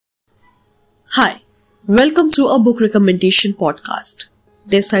Hi, welcome to a book recommendation podcast.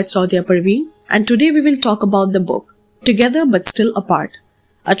 This side Saudia Parveen, and today we will talk about the book Together But Still Apart,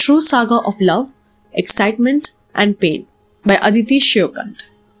 a true saga of love, excitement and pain by Aditi Sheokand.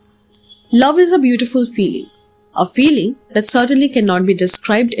 Love is a beautiful feeling, a feeling that certainly cannot be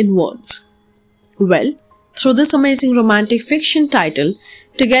described in words. Well, through this amazing romantic fiction title,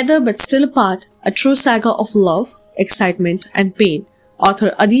 Together But Still Apart, a true saga of love, excitement and pain,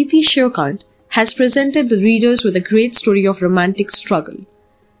 author Aditi Sheokand has presented the readers with a great story of romantic struggle.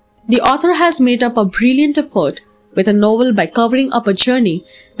 The author has made up a brilliant effort with a novel by covering up a journey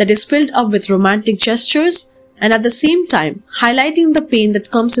that is filled up with romantic gestures and at the same time highlighting the pain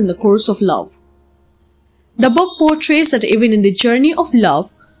that comes in the course of love. The book portrays that even in the journey of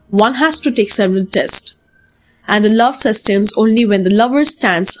love, one has to take several tests, and the love sustains only when the lover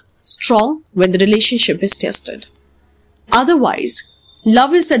stands strong when the relationship is tested. Otherwise,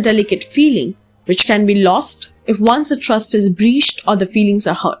 love is a delicate feeling which can be lost if once the trust is breached or the feelings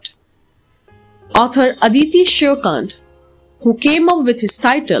are hurt. Author Aditi Sheokand, who came up with his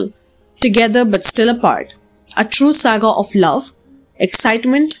title Together But Still Apart, a true saga of love,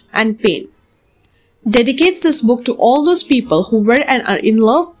 excitement and pain, dedicates this book to all those people who were and are in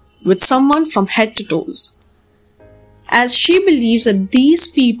love with someone from head to toes, as she believes that these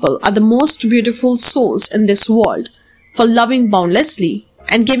people are the most beautiful souls in this world for loving boundlessly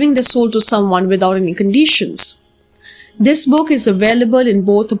and giving the soul to someone without any conditions. This book is available in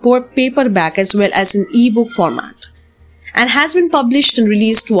both a paperback as well as in ebook format and has been published and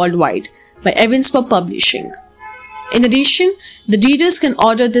released worldwide by Evansper Publishing. In addition, the readers can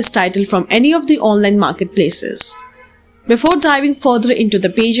order this title from any of the online marketplaces. Before diving further into the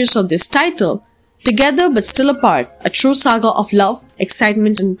pages of this title, Together But Still Apart, a true saga of love,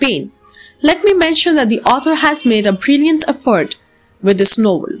 excitement and pain, let me mention that the author has made a brilliant effort with this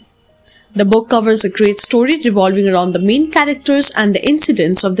novel. The book covers a great story revolving around the main characters and the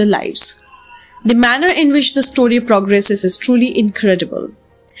incidents of their lives. The manner in which the story progresses is truly incredible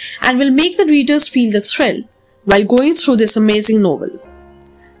and will make the readers feel the thrill while going through this amazing novel.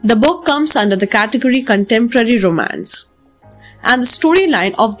 The book comes under the category Contemporary Romance, and the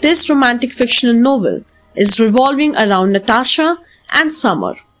storyline of this romantic fictional novel is revolving around Natasha and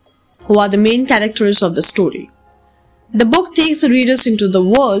Summer, who are the main characters of the story. The book takes the readers into the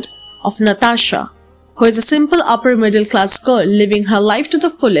world of Natasha, who is a simple upper middle class girl living her life to the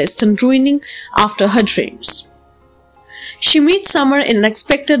fullest and ruining after her dreams. She meets Summer in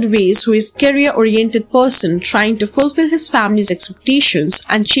unexpected ways, who is a career-oriented person trying to fulfill his family's expectations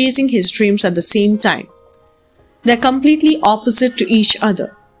and chasing his dreams at the same time. They are completely opposite to each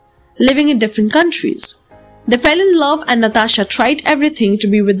other, living in different countries. They fell in love and Natasha tried everything to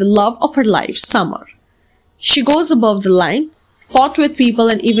be with the love of her life, Summer. She goes above the line, fought with people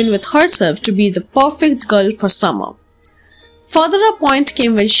and even with herself to be the perfect girl for Summer. Further, a point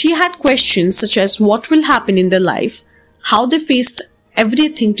came when she had questions such as what will happen in their life, how they faced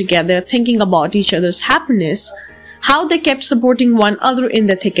everything together, thinking about each other's happiness, how they kept supporting one another in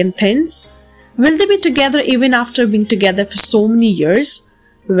the thick and thins. Will they be together even after being together for so many years?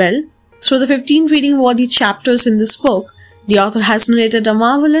 Well, through the 15 reading-worthy chapters in this book, the author has narrated a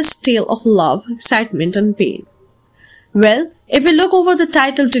marvelous tale of love, excitement and pain. Well, if we look over the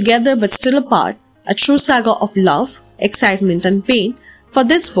title Together But Still Apart, a true saga of love, excitement and pain, for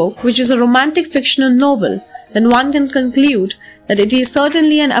this book, which is a romantic fictional novel, then one can conclude that it is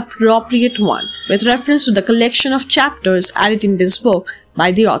certainly an appropriate one with reference to the collection of chapters added in this book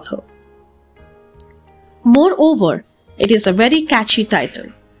by the author. Moreover, it is a very catchy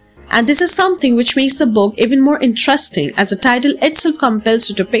title. And this is something which makes the book even more interesting, as the title itself compels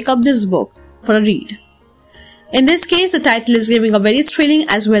you to pick up this book for a read. In this case, the title is giving a very thrilling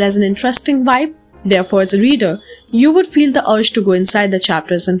as well as an interesting vibe. Therefore, as a reader, you would feel the urge to go inside the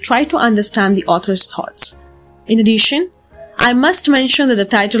chapters and try to understand the author's thoughts. In addition, I must mention that the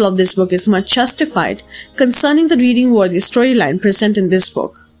title of this book is much justified concerning the reading-worthy storyline present in this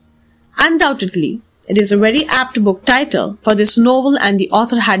book. Undoubtedly, it is a very apt book title for this novel and the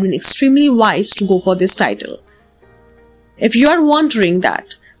author had been extremely wise to go for this title. If you are wondering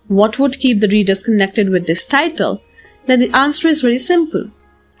that what would keep the readers connected with this title, then the answer is very simple.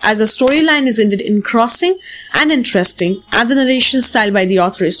 As the storyline is indeed engrossing and interesting and the narration style by the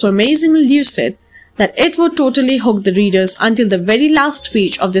author is so amazingly lucid that it would totally hook the readers until the very last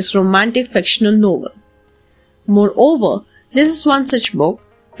page of this romantic fictional novel. Moreover, this is one such book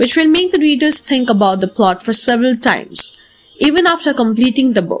which will make the readers think about the plot for several times, even after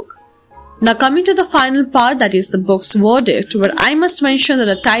completing the book. Now coming to the final part, that is the book's verdict, where I must mention that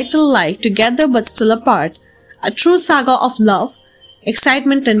a title like Together But Still Apart, a true saga of love,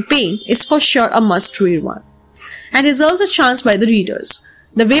 excitement and pain is for sure a must-read one, and deserves a chance by the readers.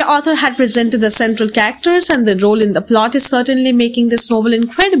 The way author had presented the central characters and their role in the plot is certainly making this novel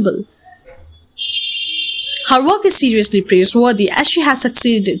incredible. Her work is seriously praiseworthy as she has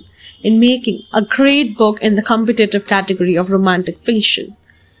succeeded in making a great book in the competitive category of romantic fiction.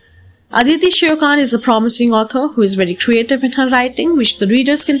 Aditi Sheokand is a promising author who is very creative in her writing, which the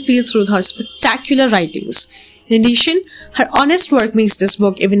readers can feel through her spectacular writings. In addition, her honest work makes this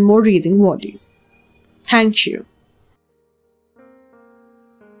book even more reading worthy. Thank you.